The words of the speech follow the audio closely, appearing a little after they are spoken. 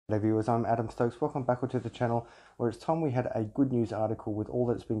Hey viewers, I'm Adam Stokes. Welcome back onto the channel where it's time we had a good news article. With all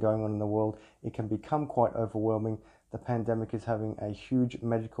that's been going on in the world, it can become quite overwhelming. The pandemic is having a huge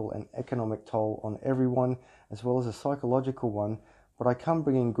medical and economic toll on everyone, as well as a psychological one. But I come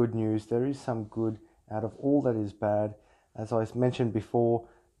bringing good news. There is some good out of all that is bad. As I mentioned before,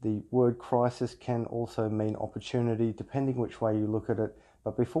 the word crisis can also mean opportunity, depending which way you look at it.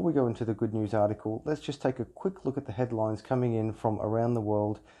 But before we go into the good news article, let's just take a quick look at the headlines coming in from around the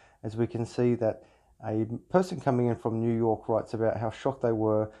world. As we can see that a person coming in from New York writes about how shocked they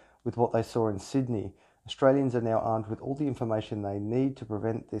were with what they saw in Sydney. Australians are now armed with all the information they need to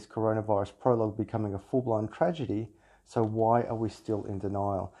prevent this coronavirus prologue becoming a full-blown tragedy. So why are we still in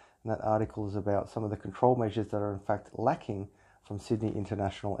denial? And that article is about some of the control measures that are in fact lacking from Sydney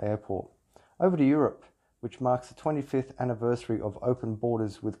International Airport. Over to Europe, which marks the 25th anniversary of open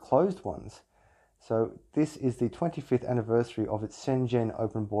borders with closed ones. So this is the 25th anniversary of its Schengen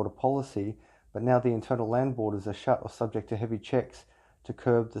open border policy, but now the internal land borders are shut or subject to heavy checks to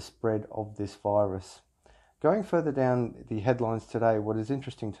curb the spread of this virus. Going further down the headlines today, what is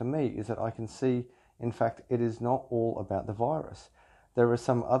interesting to me is that I can see, in fact, it is not all about the virus. There are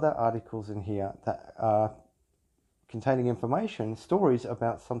some other articles in here that are containing information, stories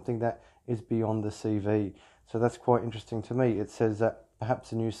about something that is beyond the CV. So that's quite interesting to me. It says that perhaps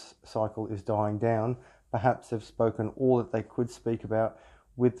the news cycle is dying down. Perhaps they've spoken all that they could speak about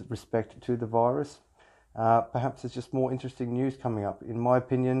with respect to the virus. Perhaps there's just more interesting news coming up. In my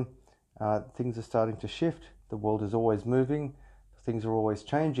opinion, things are starting to shift. The world is always moving. Things are always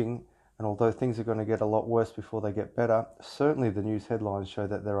changing. And although things are going to get a lot worse before they get better, certainly the news headlines show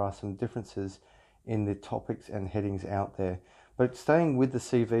that there are some differences in the topics and headings out there. But staying with the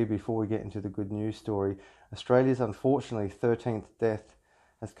CV before we get into the good news story, Australia's unfortunately 13th death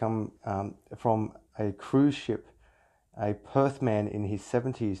has come from a cruise ship. A Perth man in his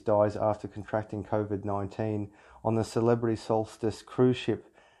 70s dies after contracting COVID-19 on the Celebrity Solstice cruise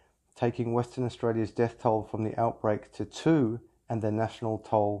ship, taking Western Australia's death toll from the outbreak to 2 and the national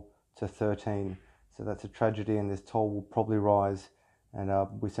toll to 13. So that's a tragedy, and this toll will probably rise. And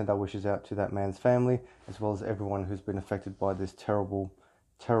we send our wishes out to that man's family, as well as everyone who's been affected by this terrible,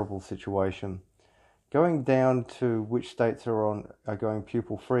 terrible situation. Going down to which states are going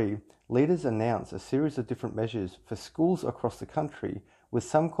pupil-free, leaders announce a series of different measures for schools across the country, with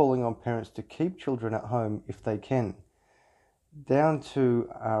some calling on parents to keep children at home if they can. Down to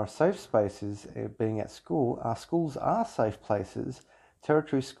our safe spaces being at school, our schools are safe places.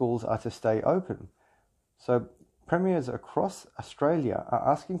 Territory schools are to stay open. So premiers across Australia are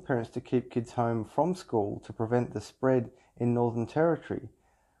asking parents to keep kids home from school to prevent the spread in Northern Territory,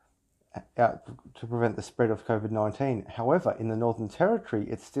 to prevent the spread of COVID-19. However, in the Northern Territory,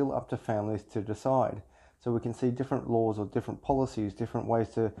 it's still up to families to decide. So we can see different laws or different policies, different ways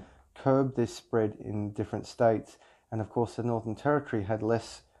to curb this spread in different states. And of course, the Northern Territory had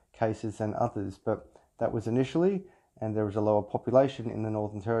less cases than others, but that was initially, and there was a lower population in the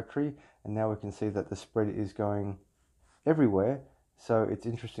Northern Territory, and now we can see that the spread is going everywhere. So it's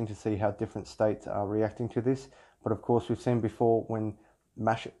interesting to see how different states are reacting to this. But of course, we've seen before when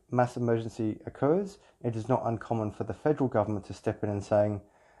mass emergency occurs, it is not uncommon for the federal government to step in and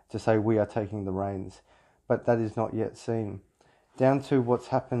say we are taking the reins. But that is not yet seen. Down to what's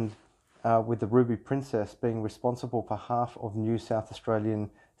happened with the Ruby Princess being responsible for half of New South Australian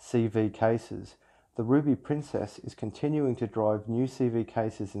CV cases. The Ruby Princess is continuing to drive new CV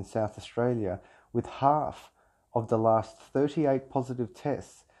cases in South Australia, with half of the last 38 positive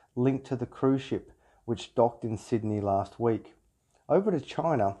tests linked to the cruise ship which docked in Sydney last week. Over to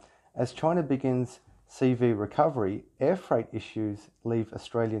China, as China begins CV recovery, air freight issues leave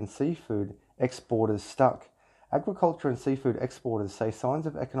Australian seafood exporters stuck. Agriculture and seafood exporters say signs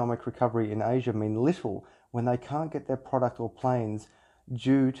of economic recovery in Asia mean little when they can't get their product or planes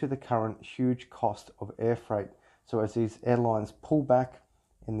due to the current huge cost of air freight. So as these airlines pull back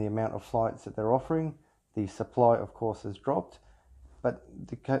in the amount of flights that they're offering, the supply, of course, has dropped, but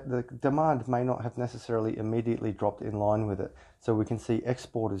the demand may not have necessarily immediately dropped in line with it. So we can see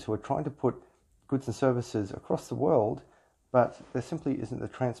exporters who are trying to put goods and services across the world, but there simply isn't the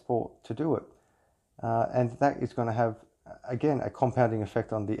transport to do it. And that is going to have, again, a compounding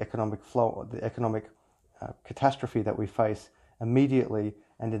effect on the economic flow, the economic catastrophe that we face immediately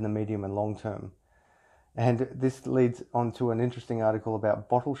and in the medium and long term. And this leads on to an interesting article about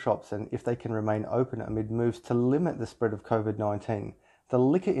bottle shops and if they can remain open amid moves to limit the spread of COVID-19. The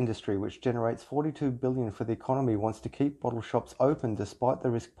liquor industry, which generates $42 billion for the economy, wants to keep bottle shops open despite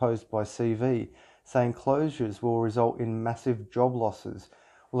the risk posed by CV, saying closures will result in massive job losses.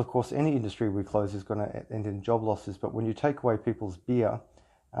 Well, of course, any industry we close is going to end in job losses, but when you take away people's beer,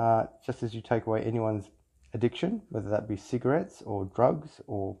 just as you take away anyone's addiction, whether that be cigarettes or drugs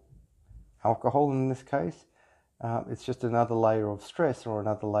or alcohol in this case. It's just another layer of stress or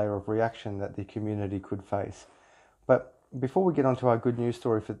another layer of reaction that the community could face. But before we get on to our good news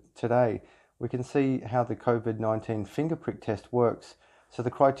story for today, we can see how the COVID-19 finger prick test works. So the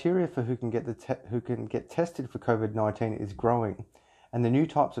criteria for who can get tested for COVID-19 is growing, and the new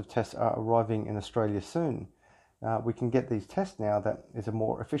types of tests are arriving in Australia soon. We can get these tests now. That is a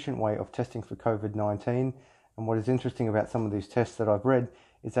more efficient way of testing for COVID-19. And what is interesting about some of these tests that I've read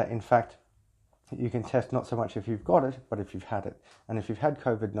is that, in fact, you can test not so much if you've got it, but if you've had it. And if you've had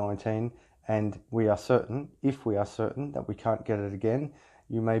COVID-19 and we are certain that we can't get it again,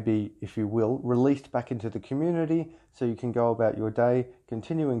 you may be, if you will, released back into the community so you can go about your day,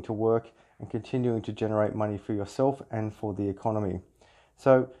 continuing to work and continuing to generate money for yourself and for the economy.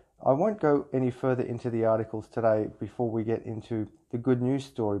 So I won't go any further into the articles today before we get into the good news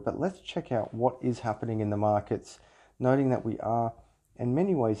story, but let's check out what is happening in the markets, noting that we are in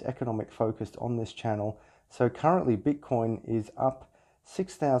many ways economic focused on this channel. So currently Bitcoin is up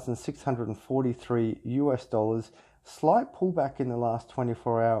 $6,643 US, slight pullback in the last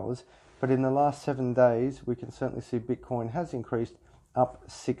 24 hours, but in the last 7 days we can certainly see Bitcoin has increased up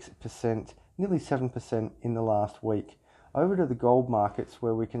 6%, nearly 7% in the last week. Over to the gold markets,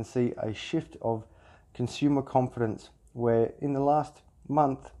 where we can see a shift of consumer confidence, where in the last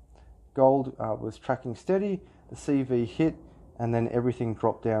month gold was tracking steady, the CV hit, and then everything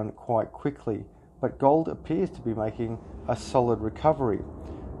dropped down quite quickly. But gold appears to be making a solid recovery.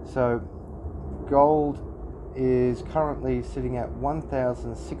 So gold is currently sitting at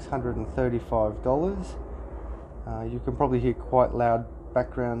 $1,635. You can probably hear quite loud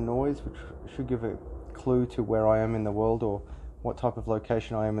background noise, which should give a clue to where I am in the world or what type of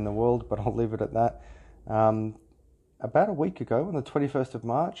location I am in the world, but I'll leave it at that. About a week ago, on the 21st of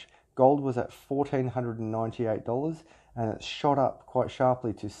March, gold was at $1,498, and it shot up quite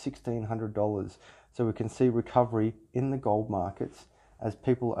sharply to $1,600. So we can see recovery in the gold markets as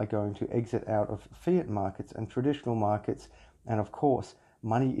people are going to exit out of fiat markets and traditional markets. And of course,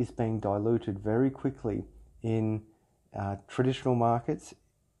 money is being diluted very quickly in traditional markets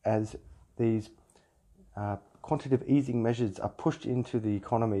as these quantitative easing measures are pushed into the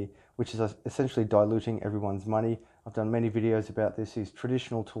economy, which is essentially diluting everyone's money. I've done many videos about this. These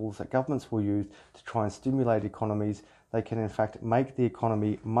traditional tools that governments will use to try and stimulate economies, they can in fact make the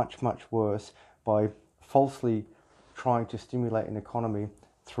economy much, much worse by falsely trying to stimulate an economy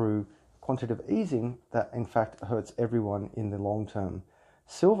through quantitative easing that in fact hurts everyone in the long term.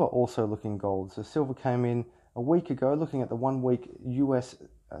 Silver also looking gold. So silver came in a week ago, looking at the 1 week US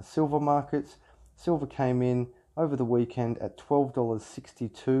silver markets. Silver came in over the weekend at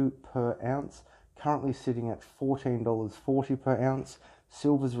 $12.62 per ounce, currently sitting at $14.40 per ounce.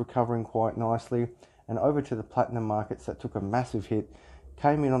 Silver's recovering quite nicely. And over to the platinum markets that took a massive hit,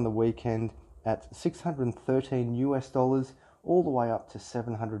 came in on the weekend at $613 US, all the way up to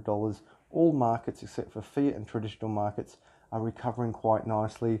 $700. All markets except for fiat and traditional markets are recovering quite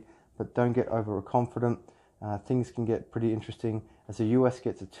nicely, but don't get overconfident. Things can get pretty interesting as the US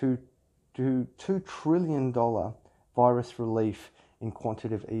gets a $2 trillion virus relief in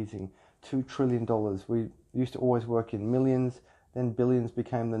quantitative easing. $2 trillion. We used to always work in millions, then billions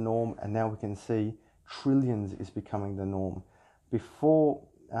became the norm, and now we can see trillions is becoming the norm. Before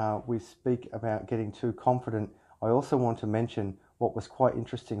we speak about getting too confident, I also want to mention what was quite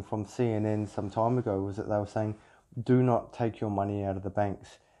interesting from CNN some time ago, was that they were saying, do not take your money out of the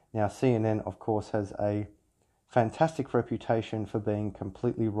banks. Now, CNN, of course, has a fantastic reputation for being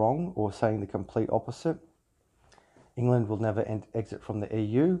completely wrong or saying the complete opposite. England will never exit from the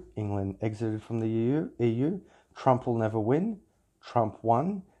EU. England exited from the EU. Trump will never win. Trump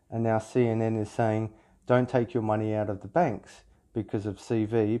won. And now CNN is saying, don't take your money out of the banks because of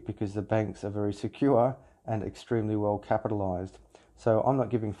CV, because the banks are very secure and extremely well capitalized. So I'm not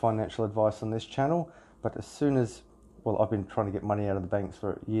giving financial advice on this channel, but as soon as, well, I've been trying to get money out of the banks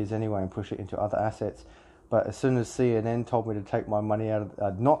for years anyway and push it into other assets. But as soon as CNN told me to take my money out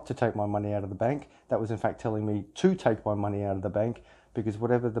of, not to take my money out of the bank, that was in fact telling me to take my money out of the bank, because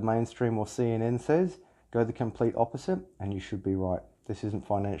whatever the mainstream or CNN says, go the complete opposite and you should be right. This isn't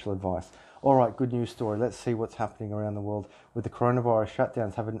financial advice. All right, good news story. Let's see what's happening around the world. With the coronavirus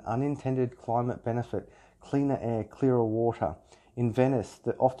shutdowns have an unintended climate benefit: cleaner air, clearer water. In Venice,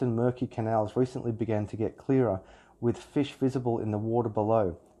 the often murky canals recently began to get clearer, with fish visible in the water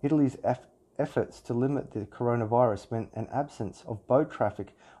below. Italy's efforts to limit the coronavirus meant an absence of boat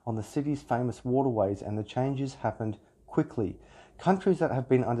traffic on the city's famous waterways, and the changes happened quickly. Countries that have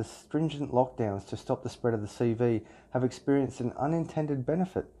been under stringent lockdowns to stop the spread of the CV have experienced an unintended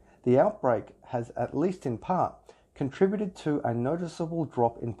benefit. The outbreak has, at least in part, contributed to a noticeable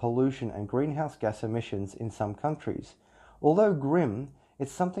drop in pollution and greenhouse gas emissions in some countries. Although grim,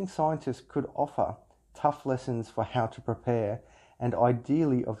 it's something scientists could offer tough lessons for how to prepare and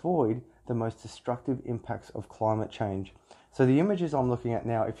ideally avoid the most destructive impacts of climate change. So the images I'm looking at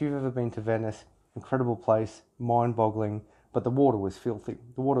now, if you've ever been to Venice, incredible place, mind-boggling, but the water was filthy.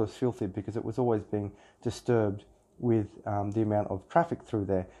 The water was filthy because it was always being disturbed with the amount of traffic through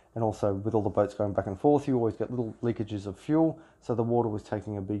there, and also with all the boats going back and forth, you always get little leakages of fuel, so the water was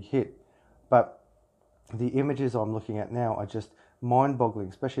taking a big hit. But the images I'm looking at now are just mind-boggling,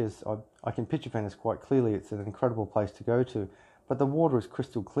 especially as I can picture Venice quite clearly. It's an incredible place to go to, but the water is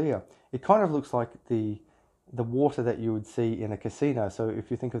crystal clear. It kind of looks like the water that you would see in a casino. So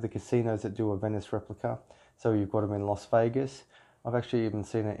if you think of the casinos that do a Venice replica, so you've got them in Las Vegas. I've actually even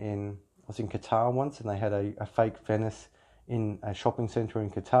seen it I was in Qatar once, and they had a fake Venice in a shopping centre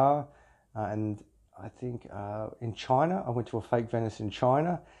in Qatar. And I think in China, I went to a fake Venice in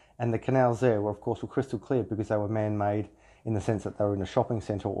China, and the canals there were, of course, crystal clear because they were man-made in the sense that they were in a shopping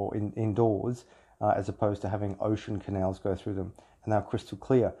centre or indoors, as opposed to having ocean canals go through them, and they're crystal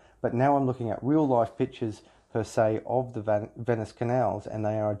clear. But now I'm looking at real-life pictures, per se, of the Venice canals, and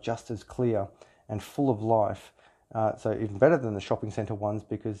they are just as clear and full of life. So even better than the shopping centre ones,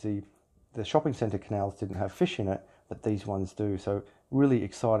 because the shopping centre canals didn't have fish in it, but these ones do. So really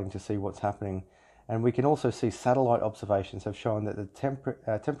exciting to see what's happening. And we can also see satellite observations have shown that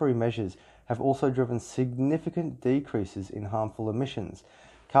the temporary measures have also driven significant decreases in harmful emissions.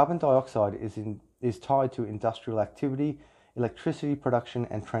 Carbon dioxide is tied to industrial activity, electricity production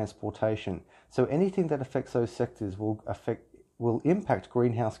and transportation. So anything that affects those sectors will impact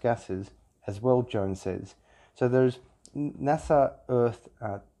greenhouse gases as well, Jones says. So there's NASA Earth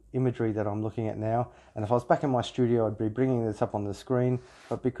imagery that I'm looking at now, and if I was back in my studio I'd be bringing this up on the screen,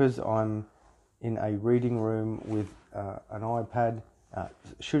 but because I'm in a reading room with an iPad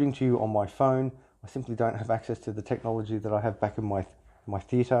shooting to you on my phone, I simply don't have access to the technology that I have back in my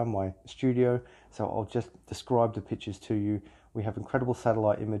theatre, my studio, so I'll just describe the pictures to you. We have incredible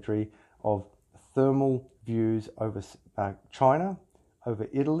satellite imagery of thermal views over China, over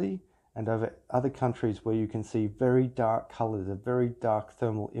Italy, and over other countries where you can see very dark colours, a very dark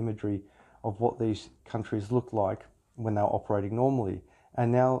thermal imagery of what these countries look like when they're operating normally.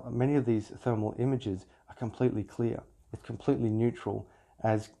 And now many of these thermal images are completely clear. It's completely neutral,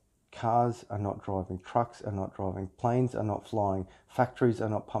 as cars are not driving, trucks are not driving, planes are not flying, factories are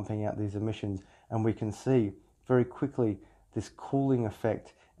not pumping out these emissions, and we can see very quickly this cooling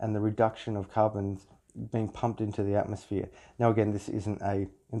effect and the reduction of carbons being pumped into the atmosphere. Now again, this isn't a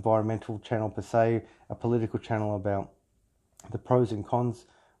environmental channel per se, a political channel about the pros and cons,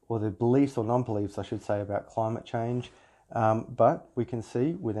 or the beliefs or non-beliefs, I should say, about climate change. But we can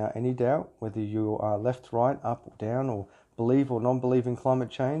see without any doubt, whether you are left, right, up or down, or believe or non-believe in climate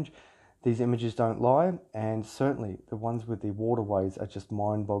change, these images don't lie, and certainly the ones with the waterways are just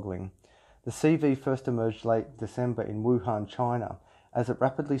mind-boggling. The CV first emerged late December in Wuhan, China. As it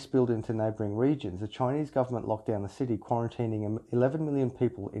rapidly spilled into neighbouring regions, the Chinese government locked down the city, quarantining 11 million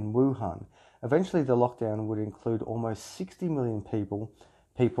people in Wuhan. Eventually, the lockdown would include almost 60 million people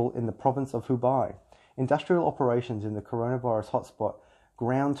in the province of Hubei. Industrial operations in the coronavirus hotspot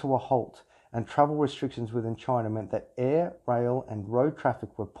ground to a halt, and travel restrictions within China meant that air, rail and road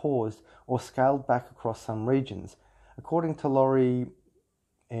traffic were paused or scaled back across some regions. According to Laurie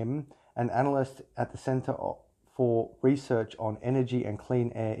M., an analyst at the Centre for Research on Energy and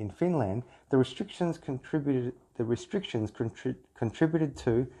Clean Air in Finland, the restrictions contributed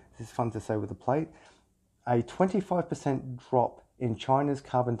to, this is fun to say with a plate, a 25% drop in China's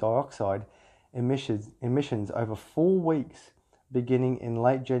carbon dioxide emissions over 4 weeks, beginning in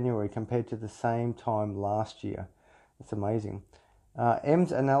late January compared to the same time last year. It's amazing.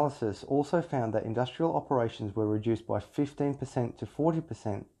 M's analysis also found that industrial operations were reduced by 15% to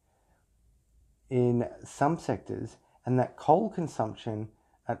 40% in some sectors, and that coal consumption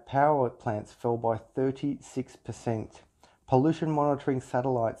at power plants fell by 36%. Pollution monitoring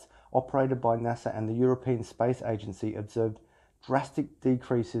satellites operated by NASA and the European Space Agency observed drastic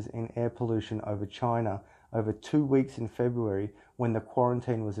decreases in air pollution over China over 2 weeks in February when the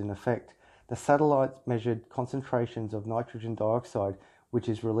quarantine was in effect. The satellites measured concentrations of nitrogen dioxide, which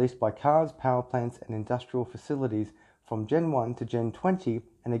is released by cars, power plants and industrial facilities from Gen 1 to Gen 20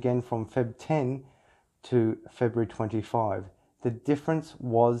 and again from Feb 10 to February 25. The difference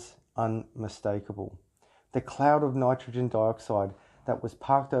was unmistakable. The cloud of nitrogen dioxide that was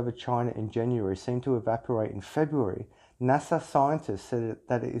parked over China in January seemed to evaporate in February. NASA scientists said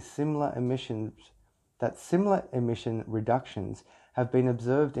that similar emission reductions have been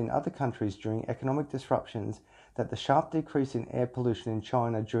observed in other countries during economic disruptions, that the sharp decrease in air pollution in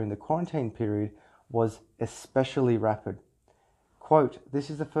China during the quarantine period was especially rapid. Quote, "This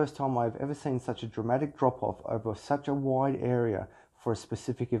is the first time I've ever seen such a dramatic drop-off over such a wide area for a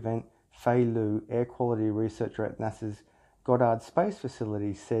specific event," Fei Liu, air quality researcher at NASA's Goddard Space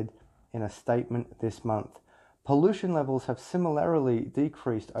Facility, said in a statement this month. Pollution levels have similarly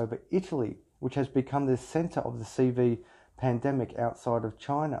decreased over Italy, which has become the center of the CV pandemic outside of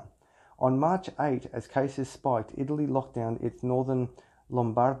China. On March 8, as cases spiked, Italy locked down its northern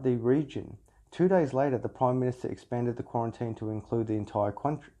Lombardy region. 2 days later, the Prime Minister expanded the quarantine to include the entire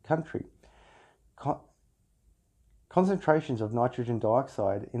country. Concentrations of nitrogen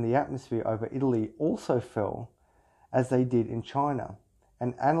dioxide in the atmosphere over Italy also fell, as they did in China.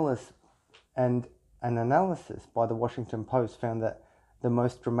 An analysis by the Washington Post found that the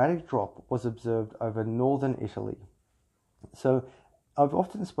most dramatic drop was observed over northern Italy. So I've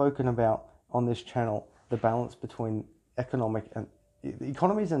often spoken about on this channel the balance between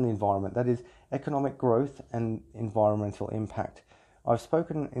economies and the environment, that is, economic growth and environmental impact. I've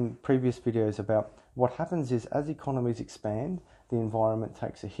spoken in previous videos about what happens is as economies expand, the environment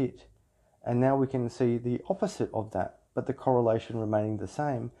takes a hit. And now we can see the opposite of that, but the correlation remaining the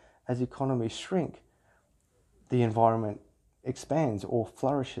same. As economies shrink, the environment expands or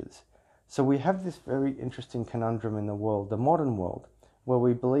flourishes. So we have this very interesting conundrum in the world, the modern world, where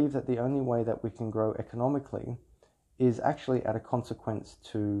we believe that the only way that we can grow economically is actually at a consequence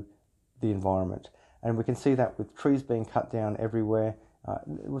to the environment. And we can see that with trees being cut down everywhere.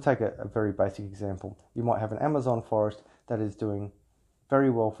 We'll take a very basic example. You might have an Amazon forest that is doing very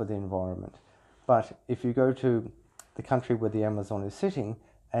well for the environment. But if you go to the country where the Amazon is sitting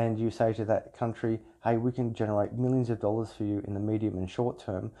and you say to that country, hey, we can generate millions of dollars for you in the medium and short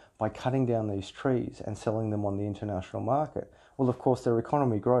term by cutting down these trees and selling them on the international market. Well, of course, their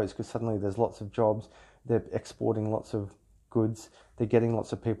economy grows because suddenly there's lots of jobs. They're exporting lots of goods. They're getting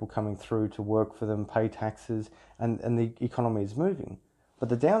lots of people coming through to work for them, pay taxes, and the economy is moving. But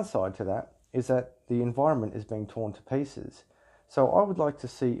the downside to that is that the environment is being torn to pieces. So I would like to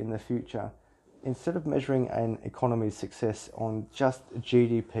see in the future, instead of measuring an economy's success on just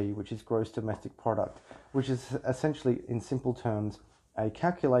GDP, which is gross domestic product, which is essentially, in simple terms, a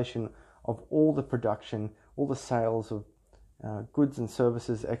calculation of all the production, all the sales of goods and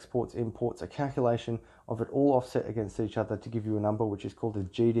services, exports, imports, a calculation of it all offset against each other to give you a number which is called a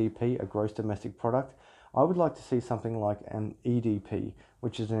GDP, a gross domestic product. I would like to see something like an EDP,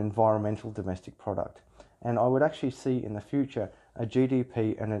 which is an environmental domestic product. And I would actually see in the future a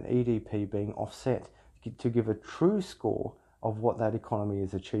GDP and an EDP being offset to give a true score of what that economy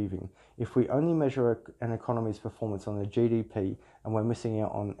is achieving. If we only measure an economy's performance on the GDP and we're missing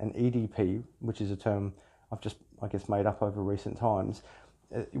out on an EDP, which is a term I've just, I guess, made up over recent times,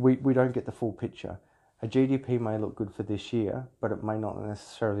 we don't get the full picture. A GDP may look good for this year, but it may not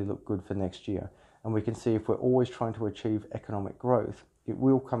necessarily look good for next year. And we can see if we're always trying to achieve economic growth, it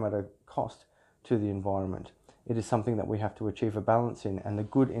will come at a cost to the environment. It is something that we have to achieve a balance in, and the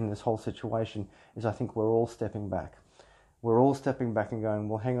good in this whole situation is I think we're all stepping back. We're all stepping back and going,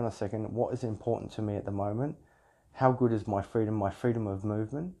 well, hang on a second, what is important to me at the moment? How good is my freedom of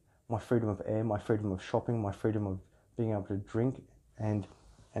movement, my freedom of air, my freedom of shopping, my freedom of being able to drink and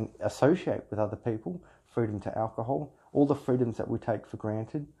associate with other people, freedom to alcohol, all the freedoms that we take for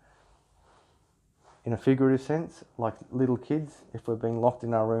granted. In a figurative sense, like little kids, if we're being locked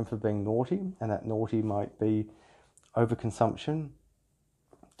in our room for being naughty, and that naughty might be overconsumption,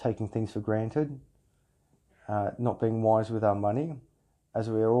 taking things for granted, not being wise with our money, as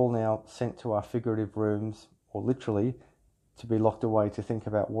we are all now sent to our figurative rooms, or literally, to be locked away to think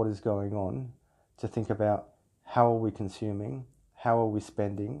about what is going on, to think about how are we consuming, how are we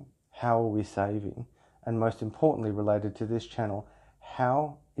spending, how are we saving, and most importantly, related to this channel,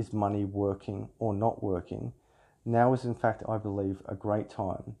 how is money working or not working? Now is in fact, I believe, a great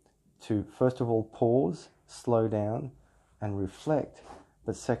time to first of all pause, slow down and reflect,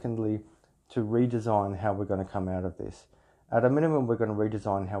 but secondly to redesign how we're going to come out of this. At a minimum, we're going to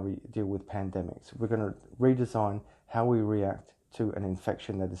redesign how we deal with pandemics. We're going to redesign how we react to an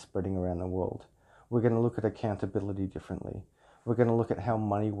infection that is spreading around the world. We're going to look at accountability differently. We're going to look at how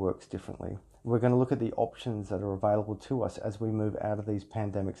money works differently. We're going to look at the options that are available to us as we move out of these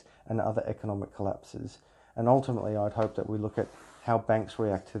pandemics and other economic collapses. And ultimately, I'd hope that we look at how banks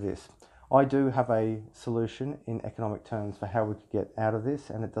react to this. I do have a solution in economic terms for how we could get out of this,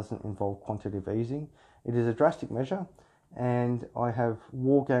 and it doesn't involve quantitative easing. It is a drastic measure, and I have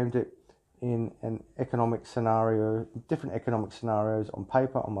war gamed it in an economic scenario, different economic scenarios on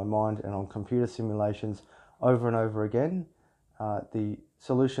paper, on my mind, and on computer simulations over and over again. The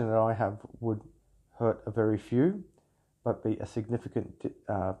solution that I have would hurt a very few, but be a significant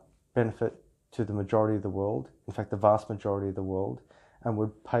benefit to the majority of the world, in fact the vast majority of the world, and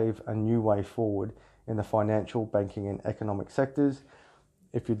would pave a new way forward in the financial, banking and economic sectors.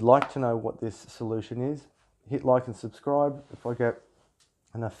 If you'd like to know what this solution is, hit like and subscribe. If I get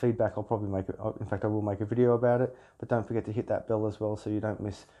enough feedback, I'll probably make it. In fact, I will make a video about it, but don't forget to hit that bell as well so you don't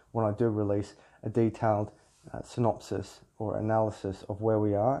miss when I do release a detailed synopsis or analysis of where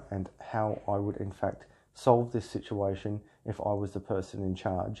we are and how I would in fact solve this situation if I was the person in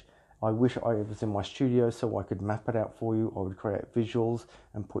charge. I wish I was in my studio so I could map it out for you. I would create visuals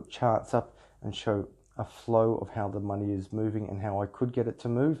and put charts up and show a flow of how the money is moving and how I could get it to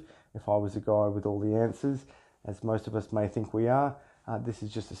move if I was a guy with all the answers, as most of us may think we are. This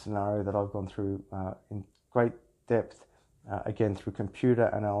is just a scenario that I've gone through in great depth, again through computer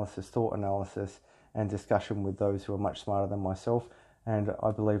analysis, thought analysis, and discussion with those who are much smarter than myself, and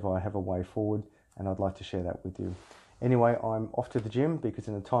I believe I have a way forward, and I'd like to share that with you. Anyway, I'm off to the gym because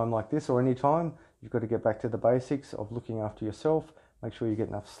in a time like this, or any time, you've got to get back to the basics of looking after yourself. Make sure you get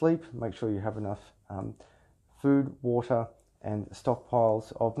enough sleep, make sure you have enough food, water, and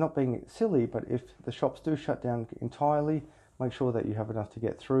stockpiles of not being silly, but if the shops do shut down entirely, make sure that you have enough to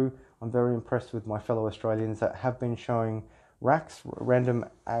get through. I'm very impressed with my fellow Australians that have been showing racks, random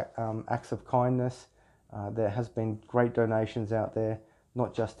acts of kindness. There has been great donations out there,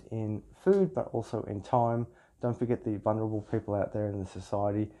 not just in food, but also in time. Don't forget the vulnerable people out there in the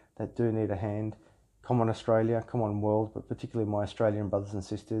society that do need a hand. Come on Australia, come on world, but particularly my Australian brothers and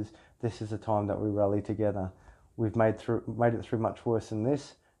sisters, this is the time that we rally together. We've made it through much worse than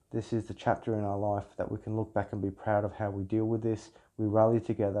this. This is the chapter in our life that we can look back and be proud of how we deal with this. We rally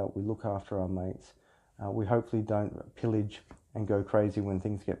together, we look after our mates. We hopefully don't pillage and go crazy when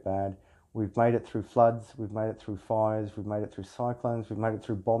things get bad. We've made it through floods, we've made it through fires, we've made it through cyclones, we've made it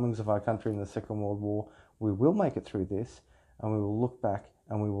through bombings of our country in the Second World War. We will make it through this, and we will look back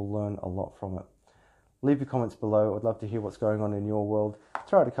and we will learn a lot from it. Leave your comments below. I'd love to hear what's going on in your world.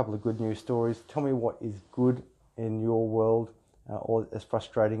 Throw out a couple of good news stories. Tell me what is good in your world, or as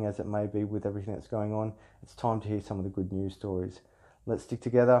frustrating as it may be with everything that's going on. It's time to hear some of the good news stories. Let's stick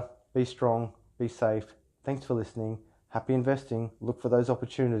together. Be strong. Be safe. Thanks for listening. Happy investing. Look for those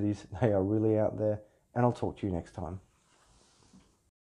opportunities. They are really out there. And I'll talk to you next time.